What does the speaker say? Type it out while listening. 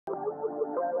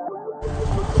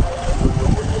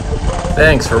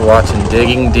Thanks for watching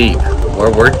Digging Deep, where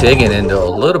we're digging into a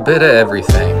little bit of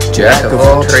everything. Jack of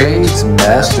all trades,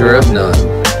 master of none.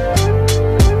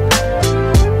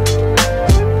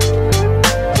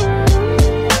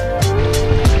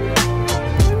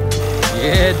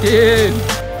 Yeah, dude.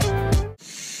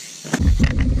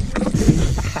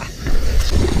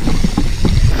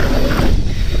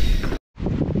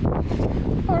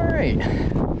 All right.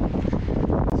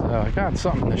 So I got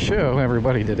something to show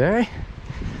everybody today.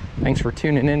 Thanks for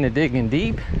tuning in to Digging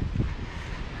Deep.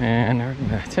 And we're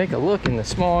gonna take a look in the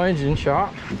small engine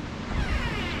shop.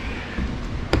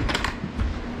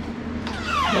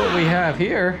 What we have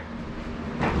here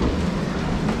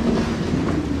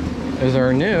is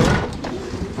our new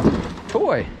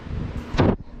toy.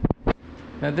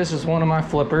 Now this is one of my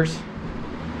flippers.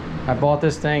 I bought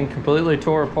this thing completely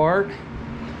tore apart.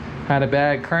 Had a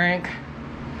bad crank.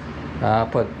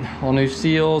 Put all new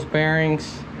seals,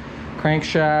 bearings,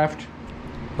 crankshaft,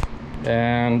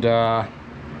 and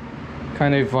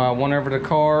kind of went over the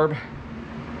carb.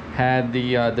 Had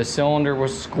the cylinder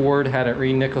was scored, had it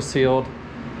re-nickel sealed.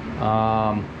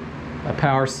 A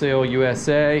Power Seal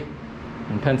USA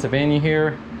in Pennsylvania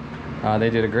here.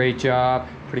 They did a great job,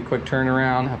 pretty quick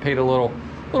turnaround. I paid a little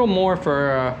more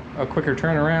for a quicker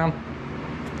turnaround.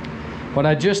 But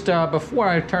I just, before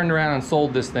I turned around and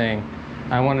sold this thing,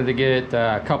 I wanted to get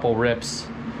a couple rips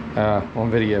on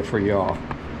video for y'all.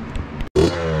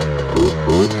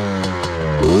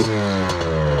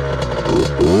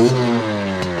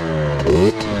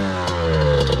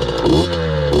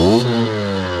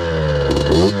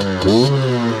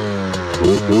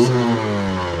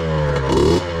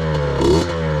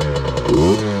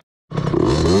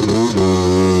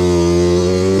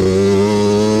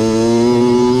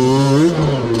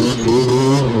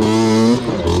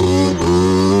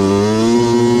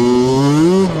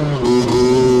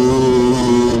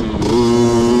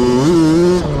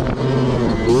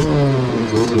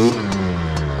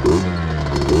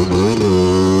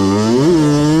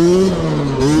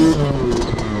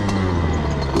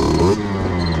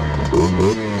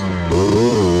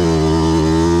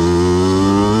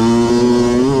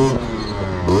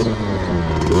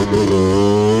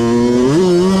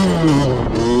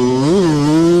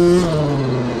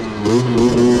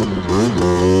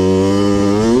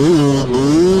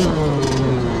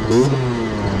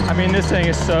 I mean, this thing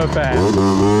is so fast.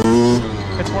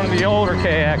 It's one of the older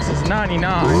KXs,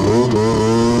 99.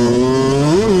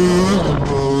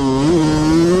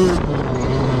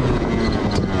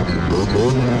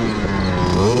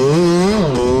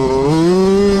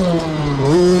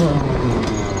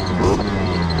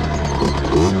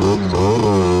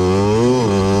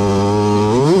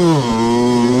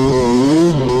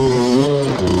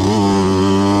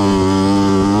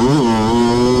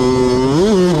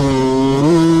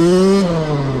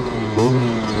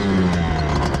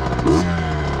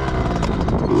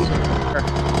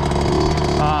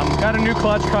 Got a new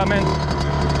clutch coming.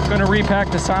 Gonna repack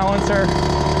the silencer.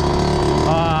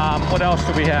 What else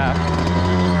do we have?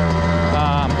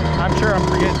 I'm sure I'm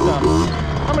forgetting some.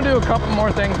 I'm gonna do a couple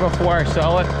more things before I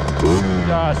sell it.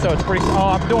 So it's pretty.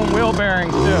 Oh, I'm doing wheel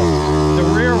bearings too. The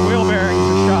rear wheel bearings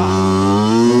are shot.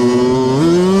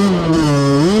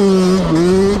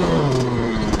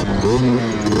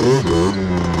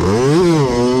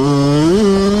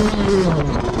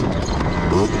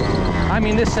 I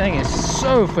mean, this thing is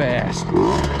so fast.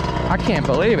 I can't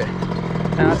believe it.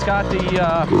 Now it's got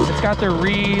the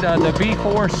reed, the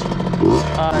V-Force.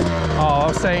 I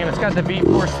was saying it's got the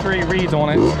V-Force 3 reeds on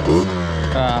it.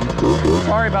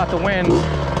 Sorry about the wind.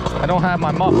 I don't have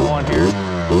my muffler on here.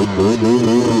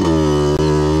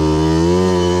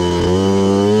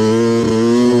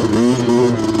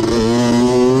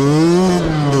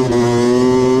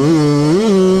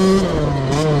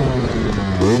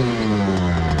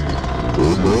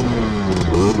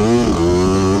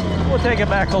 We'll take it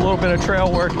back a little bit of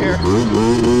trail work here.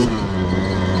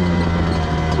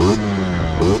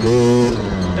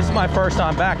 This is my first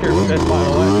time back here with this, by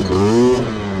the way.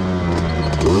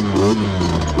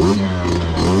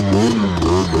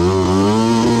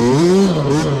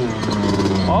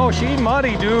 Oh, she's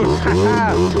muddy, dude.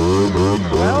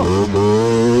 Well,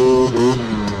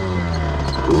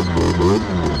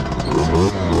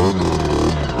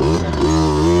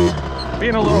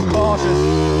 being a little cautious.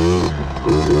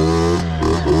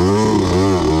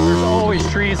 There's always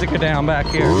trees that go down back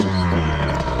here.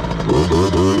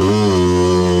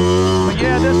 But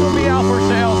yeah, this will be out for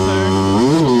sale soon.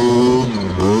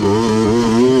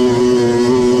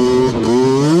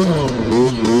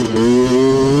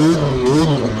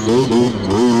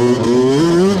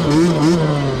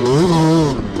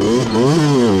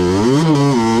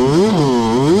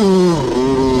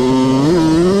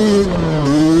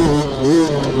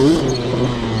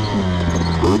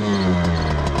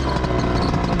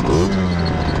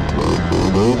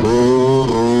 You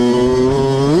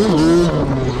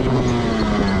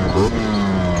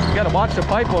gotta watch the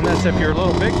pipe on this if you're a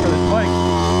little big for this bike.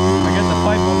 I get the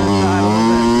pipe on this side a little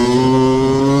bit.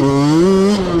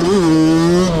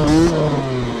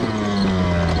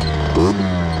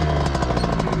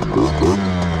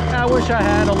 I wish I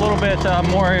had a little bit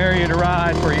more area to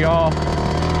ride for y'all,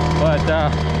 but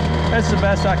that's the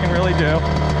best I can really do.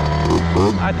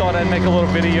 I thought I'd make a little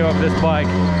video of this bike.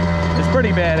 It's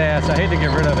pretty badass. I hate to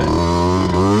get rid of it.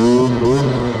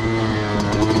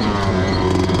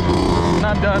 When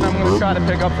I'm done, I'm going to try to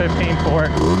pick up 15 for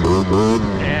it.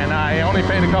 And I only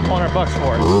paid a couple $100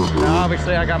 for it. Now,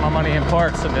 obviously, I got my money in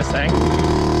parts in this thing.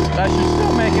 That should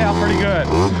still make out pretty good.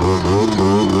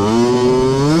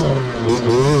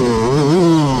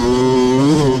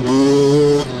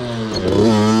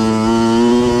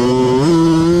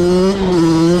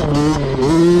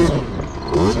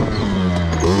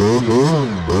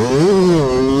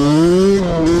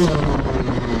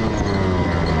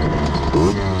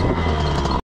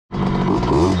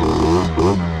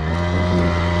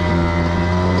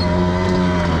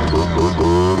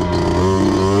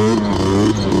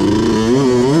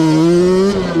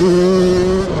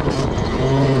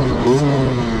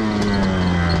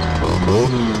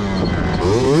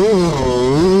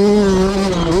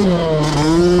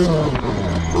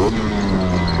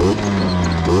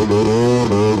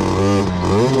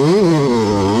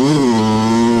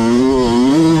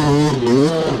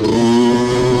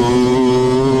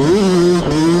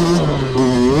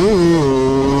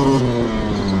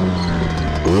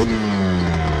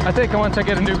 I think once I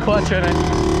get a new clutch in it,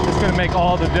 it's going to make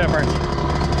all the difference.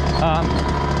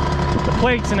 The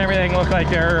plates and everything look like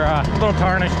they're a little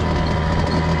tarnished.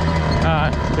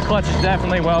 The clutch is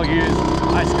definitely well used.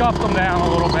 I scuffed them down a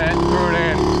little bit, threw it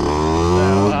in,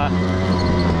 so,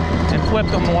 and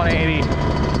flipped them 180.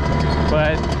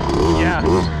 But yeah,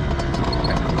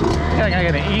 I think I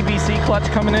got an EBC clutch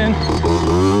coming in.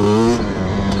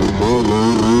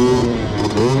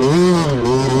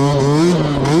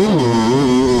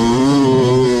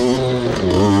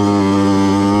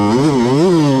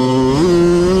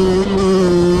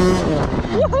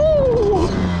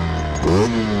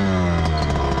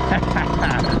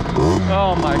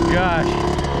 Oh my gosh,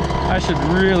 I should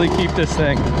really keep this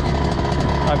thing.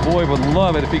 My boy would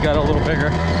love it if he got a little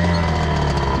bigger.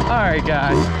 All right,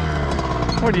 guys,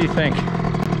 what do you think?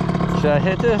 Should I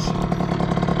hit this?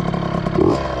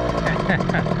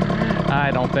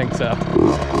 I don't think so. All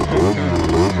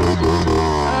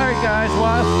right, guys,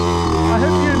 well, I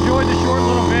hope you enjoyed the short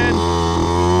little vid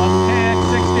on the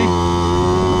KX60.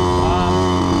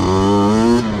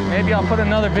 Maybe I'll put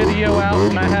another video out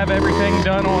when I have everything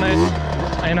done on it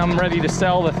and I'm ready to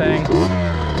sell the thing.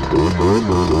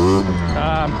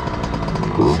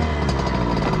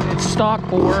 It's stock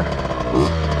bore,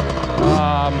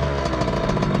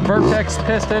 Vertex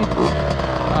piston,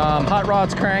 hot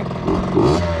rods crank.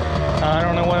 I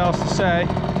don't know what else to say,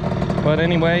 but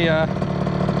anyway,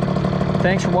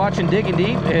 thanks for watching Digging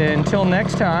Deep. Until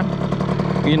next time,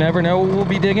 you never know what we'll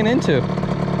be digging into.